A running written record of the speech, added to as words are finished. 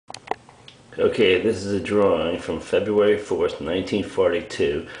Okay, this is a drawing from February 4th,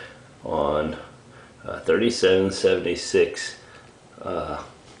 1942 on 3776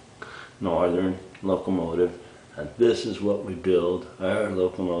 Northern locomotive, and this is what we build our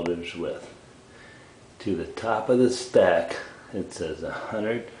locomotives with. To the top of the stack it says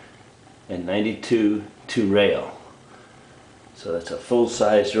 192 to rail. So that's a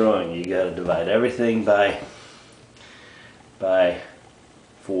full-size drawing. You got to divide everything by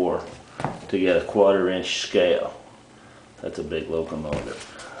 4 to get a 1/4-inch scale. That's a big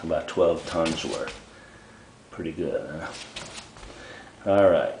locomotive, about 12 tons worth. Pretty good, huh?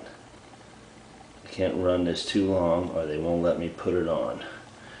 Alright, I can't run this too long or they won't let me put it on.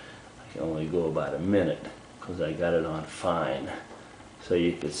 I can only go about a minute because I got it on fine so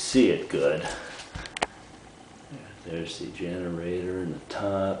you can see it good. There's the generator in the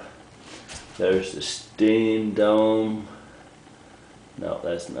top. There's the steam dome. No,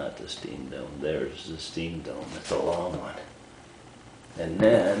 that's not the steam dome. There's the steam dome. It's a long one. And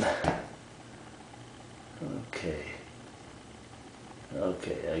then, okay,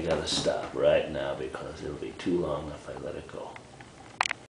 I gotta stop right now because it'll be too long if I let it go.